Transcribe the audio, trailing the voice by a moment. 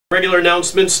regular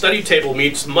announcement, study table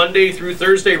meets Monday through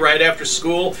Thursday right after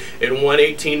school in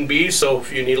 118B. So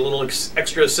if you need a little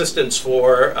extra assistance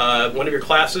for one of your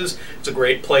classes, it's a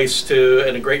great place to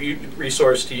and a great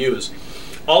resource to use.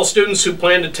 All students who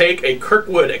plan to take a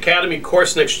Kirkwood Academy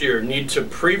course next year need to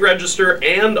pre-register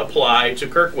and apply to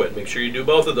Kirkwood. Make sure you do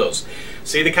both of those.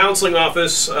 See the counseling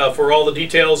office for all the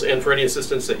details and for any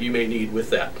assistance that you may need with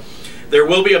that. There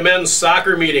will be a men's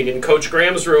soccer meeting in Coach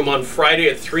Graham's room on Friday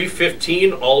at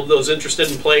 3:15. All of those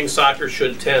interested in playing soccer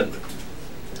should attend.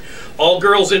 All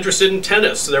girls interested in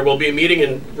tennis, there will be a meeting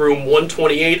in room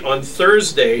 128 on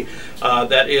Thursday.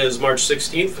 That is March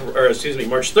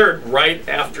 3rd, right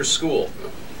after school.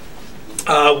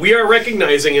 We are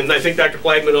recognizing, and I think Dr.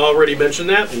 Plagman already mentioned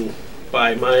that, and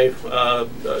by my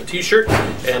t-shirt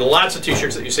and lots of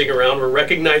t-shirts that you see around, we're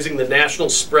recognizing the National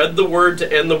Spread the Word to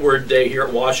End the Word Day here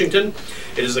at Washington.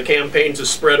 It is a campaign to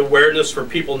spread awareness for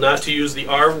people not to use the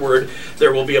R word.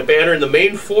 There will be a banner in the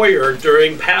main foyer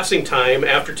during passing time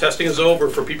after testing is over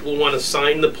for people who want to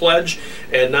sign the pledge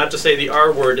and not to say the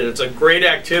R word. And it's a great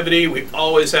activity. We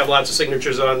always have lots of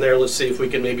signatures on there. Let's see if we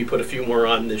can maybe put a few more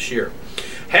on this year.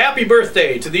 Happy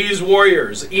birthday to these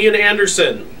warriors: Ian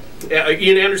Anderson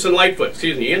Lightfoot,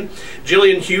 Ian,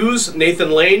 Jillian Hughes,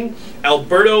 Nathan Lane,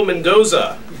 Alberto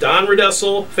Mendoza, Don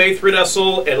Redessel, Faith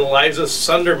Redessel, and Eliza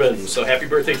Sunderman. So happy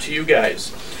birthday to you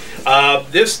guys.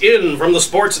 This in from the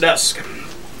sports desk.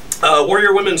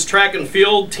 Warrior Women's Track and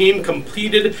Field team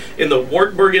competed in the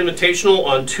Wartburg Invitational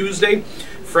on Tuesday.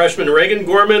 Freshman Reagan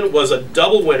Gorman was a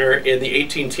double winner in the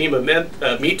 18-team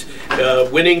meet,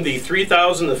 winning the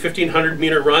 3,000 and 1,500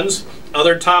 meter runs.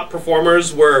 Other top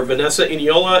performers were Vanessa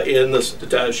Iniola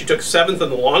she took 7th in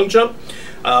the long jump.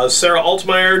 Sarah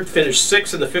Altmaier finished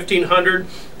 6th in the 1,500.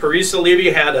 Parisa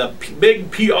Levy had a big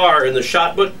PR in the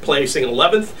shot put, placing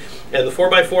 11th. And the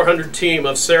 4x400 team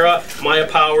of Sarah, Maya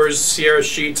Powers, Sierra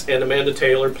Sheets, and Amanda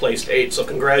Taylor placed 8th. So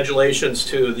congratulations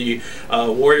to the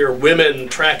Warrior Women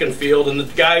Track and Field. And the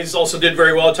guys also did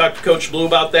very well. I talked to Coach Blue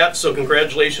about that, so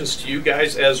congratulations to you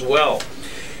guys as well.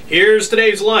 Here's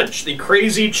today's lunch: the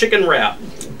Crazy Chicken Wrap,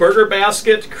 burger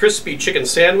basket, crispy chicken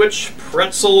sandwich,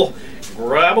 pretzel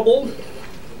grabbable,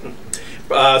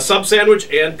 sub sandwich,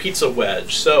 and pizza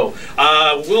wedge. So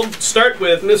we'll start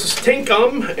with Mrs.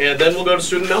 Tinkham, and then we'll go to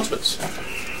student announcements.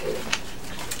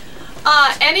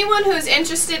 Anyone who's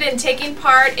interested in taking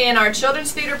part in our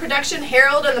children's theater production,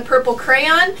 Harold and the Purple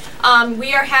Crayon,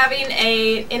 we are having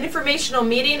an informational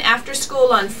meeting after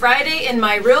school on Friday in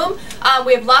my room.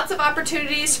 We have lots of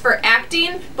opportunities for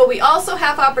acting, but we also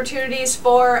have opportunities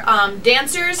for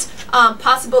dancers,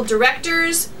 possible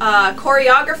directors,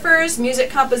 choreographers, music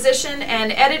composition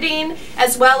and editing,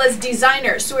 as well as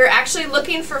designers. So we're actually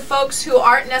looking for folks who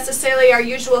aren't necessarily our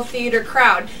usual theater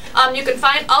crowd. You can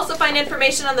also find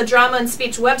information on the Drama and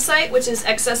Speech website, which is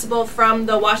accessible from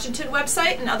the Washington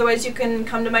website, and otherwise you can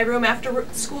come to my room after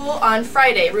school on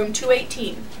Friday, room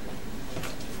 218.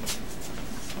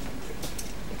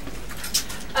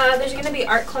 There's going to be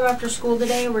art club after school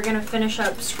today. We're going to finish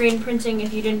up screen printing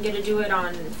if you didn't get to do it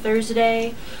on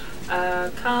Thursday.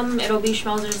 It'll be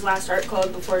Schmelzer's last art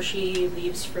club before she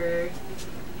leaves for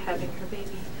having her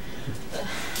baby.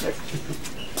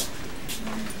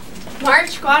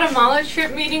 March Guatemala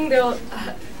trip meeting.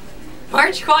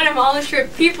 March Guatemala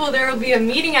trip people. There will be a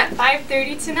meeting at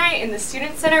 5:30 tonight in the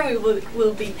Student Center.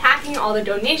 We'll be packing all the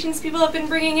donations people have been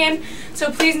bringing in. So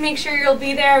please make sure you'll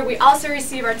be there. We also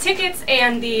receive our tickets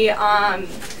and the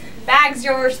bags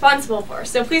you're responsible for.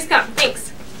 So please come.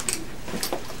 Thanks.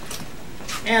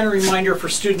 And a reminder for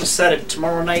students that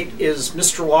tomorrow night is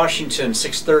Mr. Washington,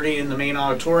 6:30 in the main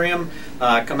auditorium.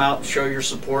 Come out and show your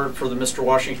support for the Mr.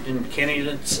 Washington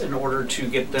candidates in order to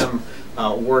get them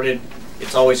awarded.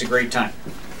 It's always a great time.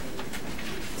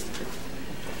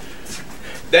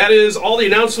 That is all the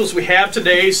announcements we have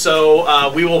today,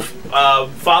 so we will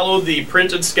follow the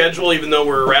printed schedule, even though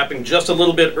we're wrapping just a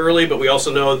little bit early, but we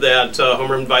also know that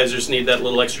homeroom advisors need that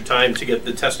little extra time to get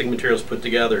the testing materials put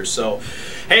together. So,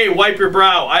 hey, wipe your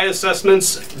brow. Eye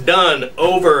assessments done,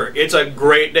 over. It's a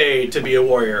great day to be a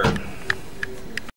warrior.